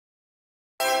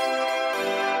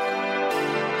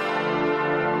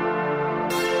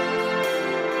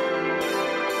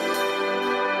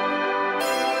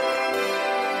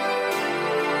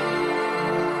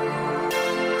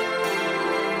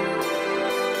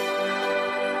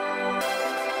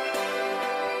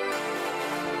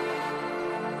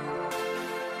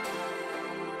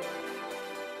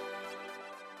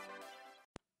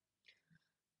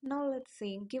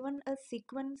see, given a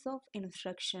sequence of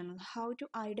instructions, how to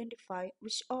identify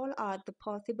which all are the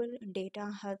possible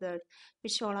data hazards,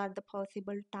 which all are the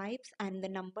possible types, and the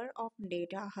number of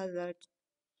data hazards.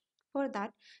 For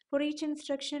that, for each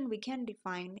instruction, we can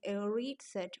define a read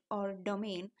set or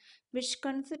domain which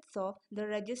consists of the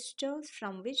registers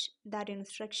from which that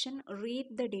instruction read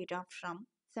the data from.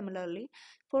 Similarly,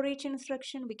 for each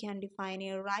instruction, we can define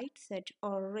a write set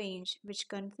or range which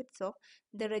consists of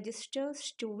the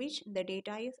registers to which the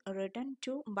data is written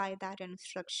to by that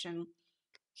instruction.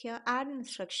 Here add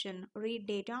instruction read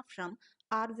data from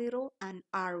R0 and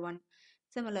R1.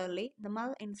 Similarly, the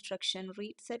mul instruction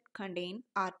read set contains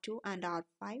R2 and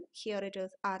R5. Here it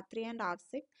is R3 and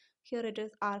R6. Here it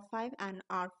is R5 and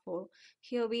R4.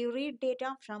 Here we read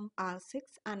data from R6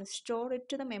 and store it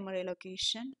to the memory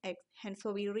location X. Hence,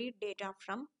 so we read data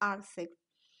from R6.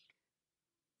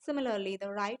 Similarly,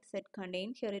 the write set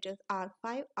contains, here it is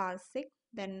R5, R6,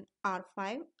 then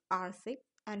R5, R6,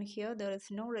 and here there is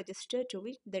no register to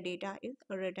which the data is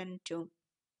written to.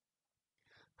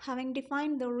 Having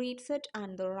defined the read set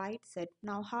and the write set,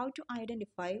 now how to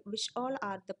identify which all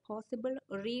are the possible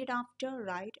read after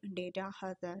write data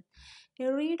hazard.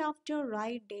 A read after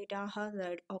write data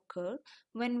hazard occurs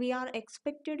when we are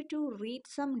expected to read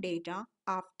some data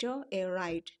after a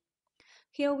write.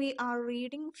 Here we are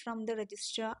reading from the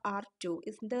register R2.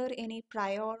 Is there any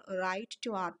prior write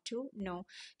to R2? No.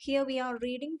 Here we are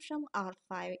reading from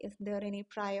R5. Is there any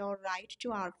prior write to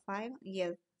R5?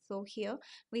 Yes. So here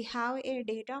we have a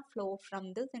data flow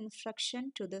from this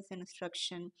instruction to this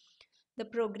instruction. The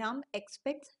program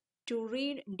expects to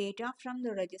read data from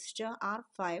the register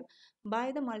R5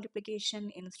 by the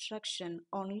multiplication instruction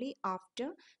only after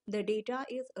the data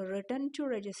is written to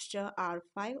register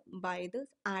R5 by this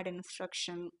add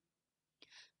instruction.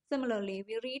 Similarly,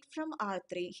 we read from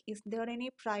R3. Is there any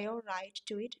prior write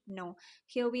to it? No.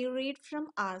 Here we read from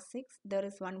R6. There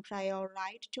is one prior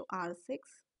write to R6.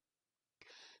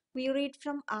 We read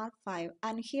from R5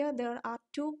 and here there are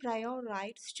two prior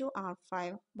writes to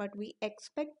R5, but we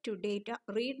expect to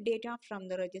read data from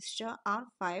the register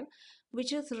R5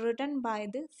 which is written by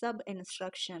the sub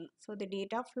instruction. So the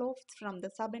data flows from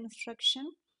the sub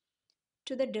instruction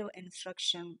to the div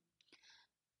instruction.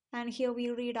 And here we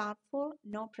read R4,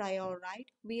 no prior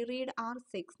write. We read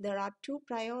R6, there are two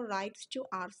prior writes to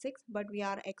R6, but we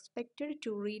are expected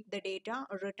to read the data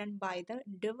written by the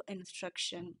div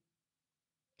instruction.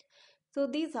 So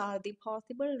these are the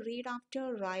possible read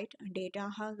after write data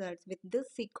hazards with this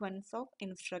sequence of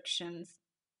instructions.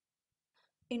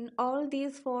 In all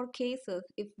these four cases,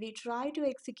 if we try to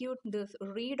execute this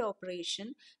read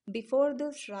operation before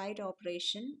this write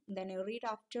operation, then a read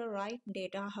after write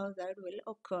data hazard will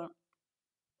occur.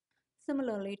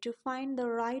 Similarly, to find the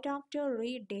write after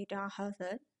read data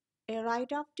hazard, a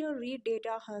write after read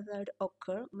data hazard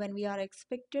occurs when we are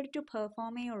expected to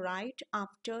perform a write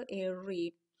after a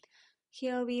read.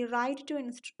 Here we write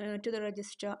to the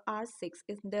register R6.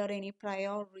 Is there any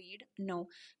prior read? No.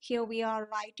 Here we are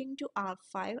writing to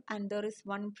R5 and there is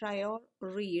one prior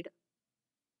read.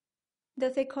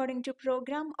 Thus, according to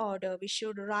program order, we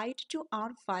should write to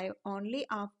R5 only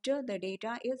after the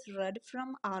data is read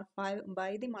from R5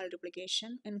 by the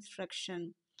multiplication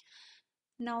instruction.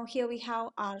 Now here we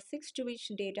have R6 to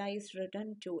which data is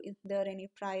written to. Is there any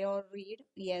prior read?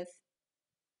 Yes.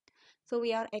 So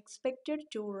we are expected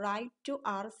to write to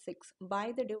R6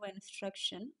 by the div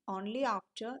instruction only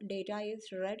after data is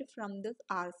read from this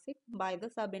R6 by the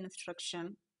sub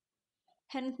instruction.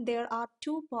 Hence, there are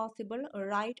two possible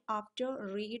write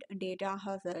after read data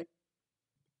hazards.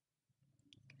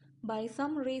 By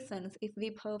some reasons, if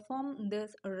we perform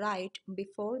this write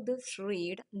before this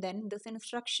read, then this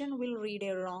instruction will read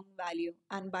a wrong value.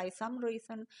 And by some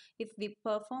reason, if we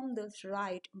perform this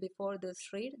write before this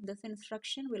read, this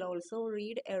instruction will also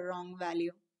read a wrong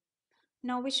value.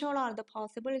 Now, which all are the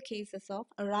possible cases of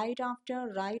write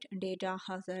after write data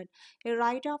hazard? A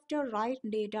write after write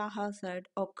data hazard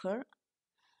occur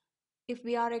if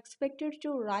we are expected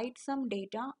to write some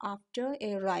data after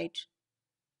a write.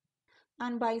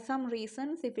 And by some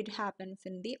reasons if it happens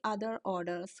in the other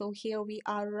order. So here we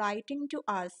are writing to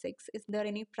R6. Is there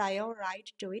any prior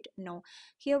write to it? No.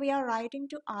 Here we are writing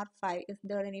to R5. Is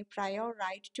there any prior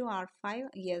write to R5?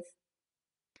 Yes.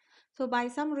 So by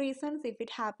some reasons if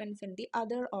it happens in the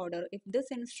other order, if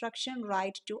this instruction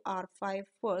write to R5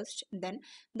 first, then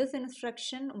this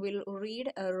instruction will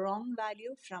read a wrong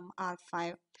value from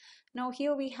R5. Now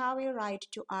here we have a write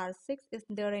to R6. Is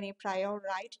there any prior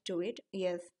write to it?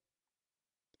 Yes.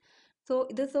 So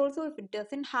this also, if it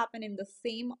doesn't happen in the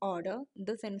same order,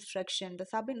 this instruction, the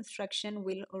sub instruction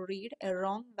will read a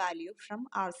wrong value from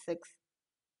R6.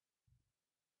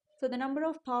 So the number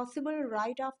of possible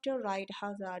write after write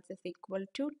hazards is equal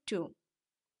to 2.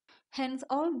 Hence,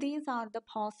 all these are the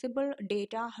possible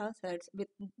data hazards with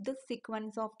this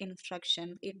sequence of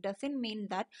instructions. It doesn't mean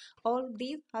that all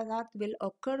these hazards will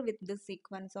occur with this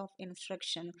sequence of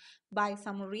instructions. By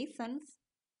some reasons,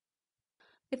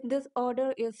 if this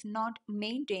order is not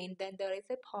maintained, then there is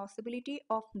a possibility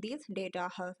of these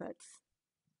data hazards.